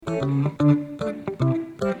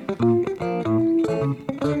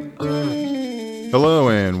Hello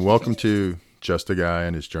and welcome to Just a Guy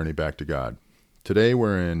and His Journey Back to God. Today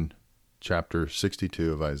we're in chapter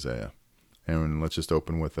 62 of Isaiah, and let's just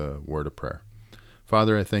open with a word of prayer.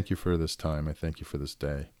 Father, I thank you for this time. I thank you for this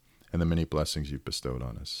day and the many blessings you've bestowed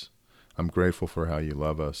on us. I'm grateful for how you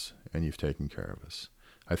love us and you've taken care of us.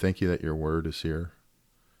 I thank you that your word is here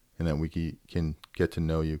and that we can get to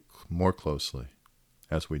know you more closely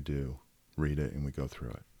as we do read it and we go through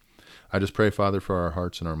it. I just pray, Father, for our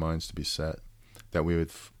hearts and our minds to be set, that we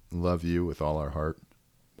would love you with all our heart,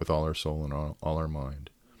 with all our soul and all our mind,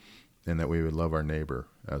 and that we would love our neighbor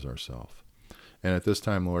as ourselves. And at this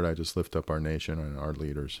time, Lord, I just lift up our nation and our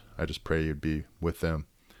leaders. I just pray you'd be with them,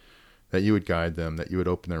 that you would guide them, that you would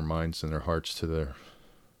open their minds and their hearts to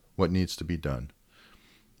what needs to be done.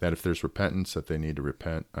 That if there's repentance, that they need to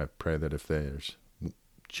repent. I pray that if there's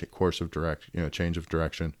change of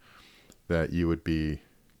direction, that you would be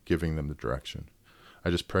giving them the direction. I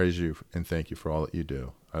just praise you and thank you for all that you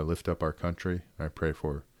do. I lift up our country. I pray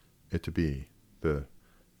for it to be the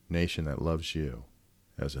nation that loves you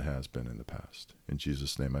as it has been in the past. In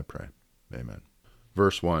Jesus' name I pray. Amen.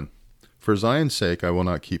 Verse 1. For Zion's sake I will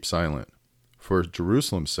not keep silent. For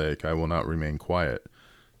Jerusalem's sake I will not remain quiet,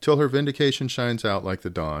 till her vindication shines out like the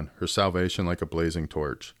dawn, her salvation like a blazing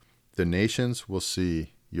torch. The nations will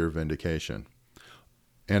see your vindication,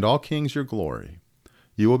 and all kings your glory.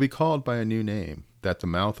 You will be called by a new name, that the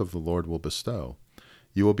mouth of the Lord will bestow.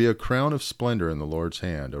 You will be a crown of splendor in the Lord's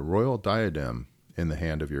hand, a royal diadem in the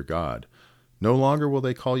hand of your God. No longer will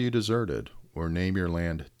they call you deserted, or name your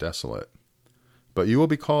land desolate. But you will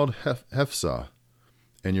be called Hephzah,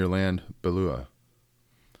 and your land Beulah.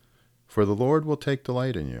 For the Lord will take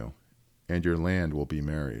delight in you, and your land will be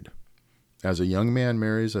married. As a young man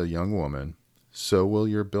marries a young woman, so will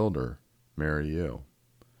your builder marry you.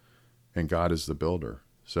 And God is the builder.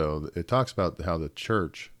 So it talks about how the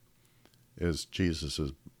church is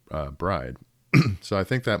Jesus' bride. So I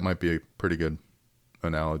think that might be a pretty good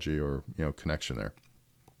analogy or connection there.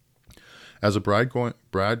 As a bridegroom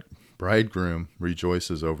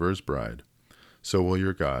rejoices over his bride, so will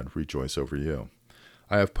your God rejoice over you.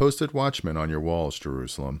 I have posted watchmen on your walls,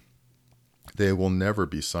 Jerusalem. They will never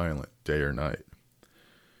be silent day or night.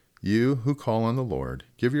 You who call on the Lord,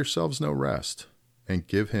 give yourselves no rest, and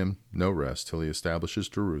give him no rest till he establishes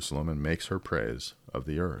Jerusalem and makes her praise of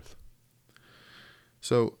the earth.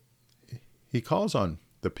 So he calls on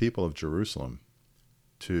the people of Jerusalem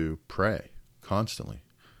to pray constantly,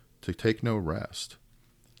 to take no rest,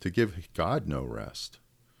 to give God no rest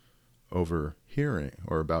over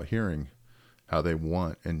about hearing how they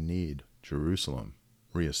want and need Jerusalem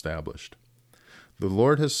reestablished. The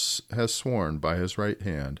Lord has sworn by his right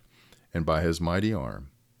hand and by his mighty arm,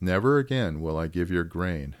 never again will I give your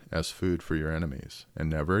grain as food for your enemies, and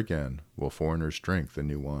never again will foreigners drink the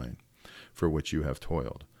new wine, for which you have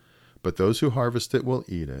toiled. But those who harvest it will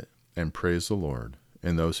eat it, and praise the Lord,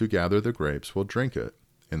 and those who gather the grapes will drink it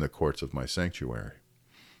in the courts of my sanctuary.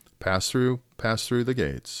 Pass through the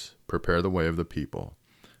gates, prepare the way of the people.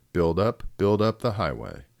 Build up the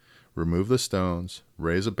highway. Remove the stones,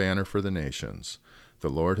 raise a banner for the nations. The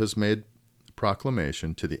Lord has made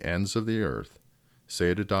proclamation to the ends of the earth.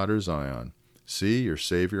 Say to daughter Zion, see, your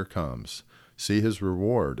Savior comes. See, his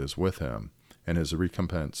reward is with him, and his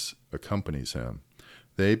recompense accompanies him.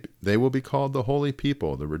 They will be called the holy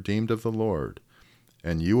people, the redeemed of the Lord,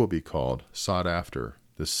 and you will be called sought after,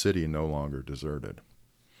 the city no longer deserted.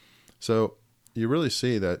 So you really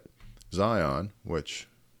see that Zion, which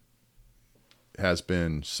has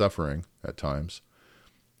been suffering at times,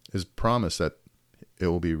 is promised that it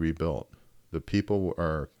will be rebuilt. The people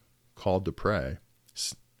are called to pray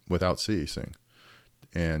without ceasing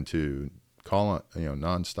and to call on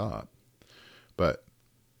nonstop, but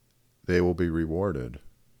they will be rewarded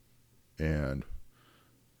and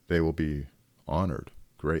they will be honored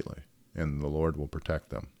greatly, and the Lord will protect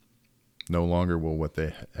them. No longer will what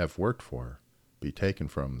they have worked for be taken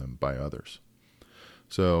from them by others.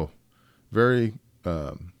 So very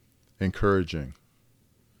encouraging,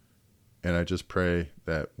 and I just pray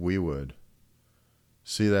that we would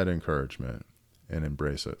see that encouragement and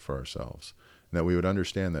embrace it for ourselves, and that we would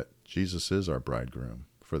understand that Jesus is our bridegroom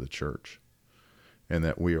for the church, and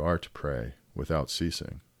that we are to pray without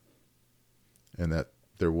ceasing, and that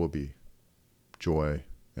there will be joy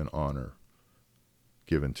and honor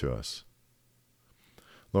given to us.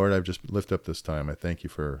 Lord, I just lift up this time. I thank you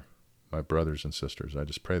for my brothers and sisters. I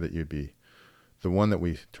just pray that you'd be the one that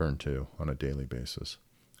we turn to on a daily basis.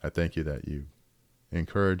 I thank you that you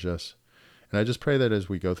encourage us. And I just pray that as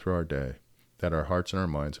we go through our day, that our hearts and our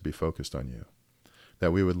minds will be focused on you,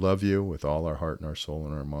 that we would love you with all our heart and our soul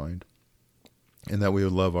and our mind, and that we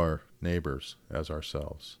would love our neighbors as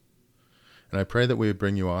ourselves. And I pray that we would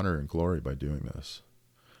bring you honor and glory by doing this.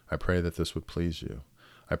 I pray that this would please you.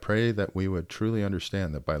 I pray that we would truly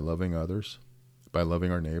understand that by loving others, by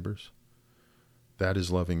loving our neighbors, that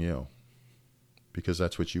is loving you, because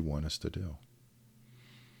that's what you want us to do.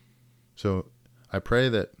 So I pray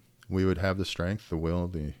that we would have the strength, the will,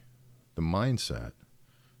 the mindset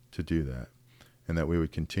to do that, and that we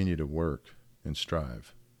would continue to work and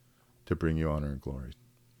strive to bring you honor and glory.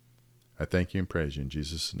 I thank you and praise you in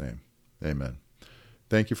Jesus' name. Amen.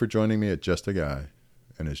 Thank you for joining me at Just a Guy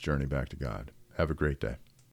and his journey back to God. Have a great day.